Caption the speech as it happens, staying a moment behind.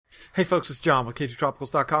Hey folks, it's John with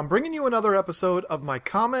KGTropicals.com, bringing you another episode of my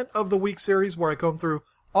Comment of the Week series where I comb through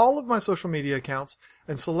all of my social media accounts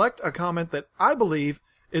and select a comment that I believe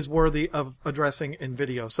is worthy of addressing in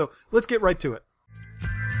video. So let's get right to it.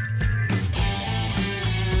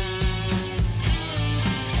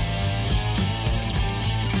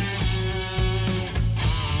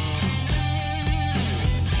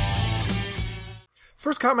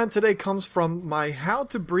 First comment today comes from my How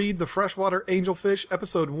to Breed the Freshwater Angelfish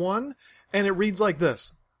episode 1, and it reads like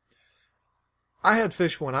this. I had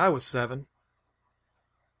fish when I was 7.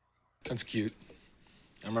 That's cute.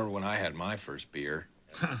 I remember when I had my first beer.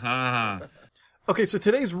 Okay, so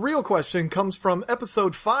today's real question comes from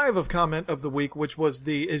episode 5 of Comment of the Week, which was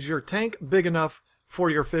the Is Your Tank Big Enough for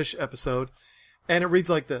Your Fish episode, and it reads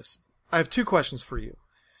like this. I have 2 questions for you,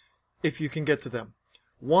 if you can get to them.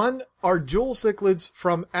 1, are jewel cichlids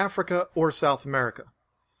from Africa or South America?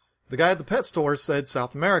 The guy at the pet store said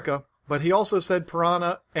South America, but he also said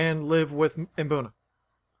piranha and live with mbuna.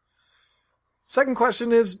 Second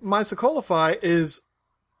question is, my Cichlids is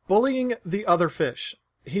bullying the other fish.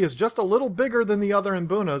 He is just a little bigger than the other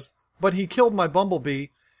mbunas, but he killed my bumblebee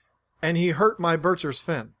and he hurt my bircher's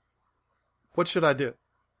fin. What should I do?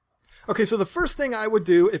 Okay, so the first thing I would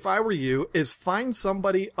do if I were you is find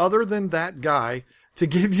somebody other than that guy to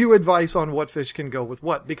give you advice on what fish can go with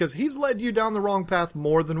what, because he's led you down the wrong path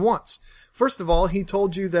more than once. First of all, he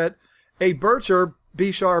told you that a bircher,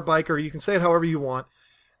 bishar, biker, you can say it however you want,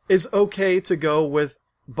 is okay to go with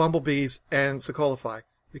bumblebees and Cichlids.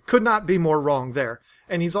 It could not be more wrong there.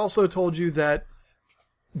 And he's also told you that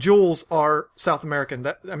jewels are South American.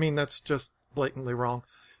 That's just blatantly wrong.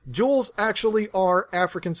 Jewels actually are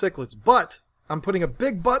African cichlids, but I'm putting a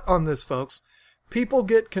big but on this, folks. People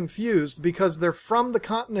get confused because they're from the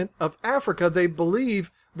continent of Africa. They believe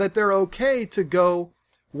that they're okay to go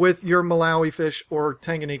with your Malawi fish or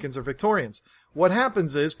Tanganyikans or Victorians. What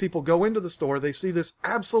happens is people go into the store, they see this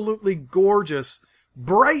absolutely gorgeous,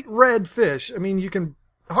 bright red fish. I mean, you can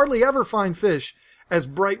hardly ever find fish as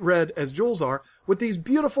bright red as jewels are, with these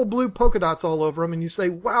beautiful blue polka dots all over them, and you say,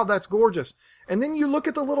 wow, that's gorgeous. And then you look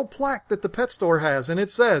at the little plaque that the pet store has, and it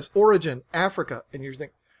says, Origin, Africa, and you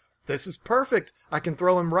think, this is perfect. I can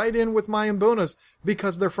throw them right in with my mbunas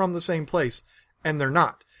because they're from the same place, and they're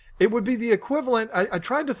not. It would be the equivalent, I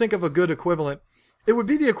tried to think of a good equivalent, it would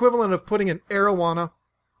be the equivalent of putting an arowana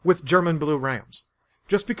with German blue rams.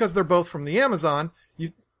 Just because they're both from the Amazon,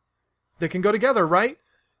 they can go together, right?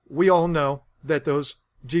 We all know that those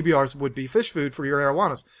GBRs would be fish food for your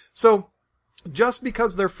arowanas. So, just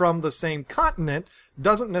because they're from the same continent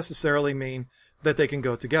doesn't necessarily mean that they can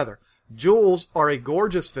go together. Jewels are a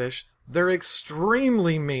gorgeous fish. They're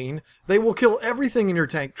extremely mean. They will kill everything in your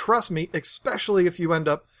tank, trust me, especially if you end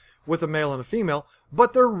up with a male and a female.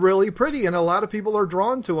 But they're really pretty, and a lot of people are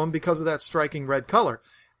drawn to them because of that striking red color.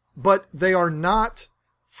 But they are not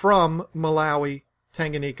from Malawi,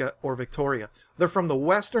 Tanganyika, or Victoria. They're from the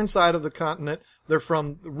western side of the continent. They're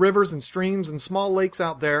from rivers and streams and small lakes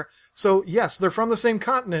out there. So yes, they're from the same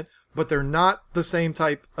continent, but they're not the same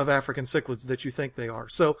type of African cichlids that you think they are.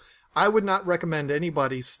 So I would not recommend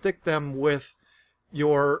anybody stick them with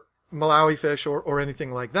your Malawi fish or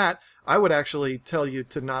anything like that. I would actually tell you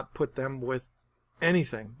to not put them with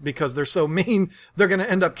anything because they're so mean, they're going to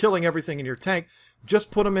end up killing everything in your tank.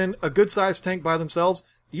 Just put them in a good sized tank by themselves.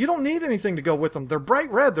 You don't need anything to go with them. They're bright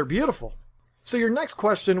red. They're beautiful. So your next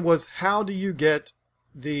question was, how do you get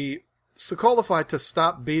the Cichlids to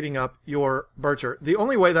stop beating up your bircher? The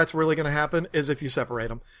only way that's really going to happen is if you separate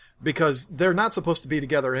them, because they're not supposed to be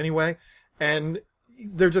together anyway, and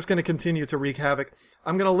they're just going to continue to wreak havoc.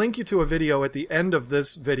 I'm going to link you to a video at the end of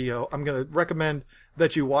this video. I'm going to recommend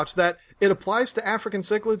that you watch that. It applies to African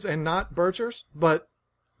cichlids and not birchers, but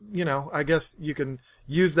you know, I guess you can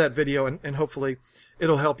use that video and hopefully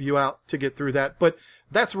it'll help you out to get through that. But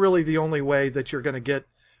that's really the only way that you're going to get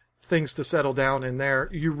things to settle down in there.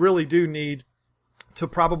 You really do need to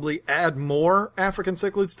probably add more African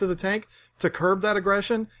cichlids to the tank to curb that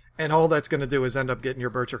aggression, and all that's going to do is end up getting your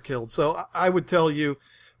bircher killed. So I would tell you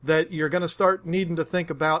that you're going to start needing to think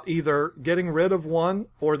about either getting rid of one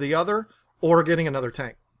or the other, or getting another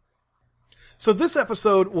tank. So this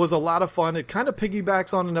episode was a lot of fun. It kind of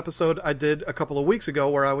piggybacks on an episode I did a couple of weeks ago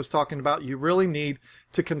where I was talking about you really need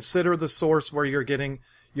to consider the source where you're getting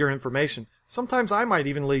your information. Sometimes I might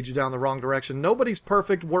even lead you down the wrong direction. Nobody's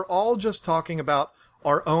perfect. We're all just talking about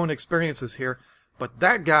our own experiences here. But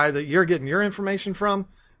that guy that you're getting your information from,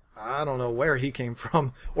 I don't know where he came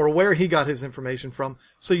from or where he got his information from.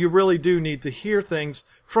 So you really do need to hear things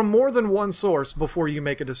from more than one source before you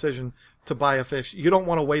make a decision to buy a fish. You don't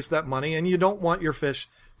want to waste that money, and you don't want your fish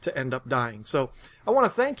to end up dying. So I want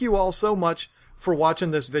to thank you all so much for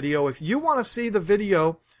watching this video. If you want to see the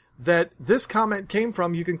video that this comment came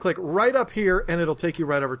from, you can click right up here and it'll take you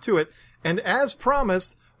right over to it. And as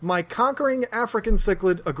promised, my Conquering African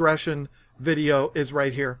Cichlid Aggression video is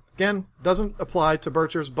right here. Again, doesn't apply to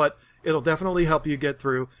Birchers, but it'll definitely help you get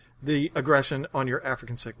through the aggression on your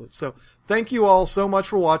African cichlids. So thank you all so much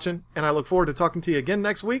for watching, and I look forward to talking to you again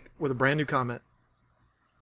next week with a brand new comment.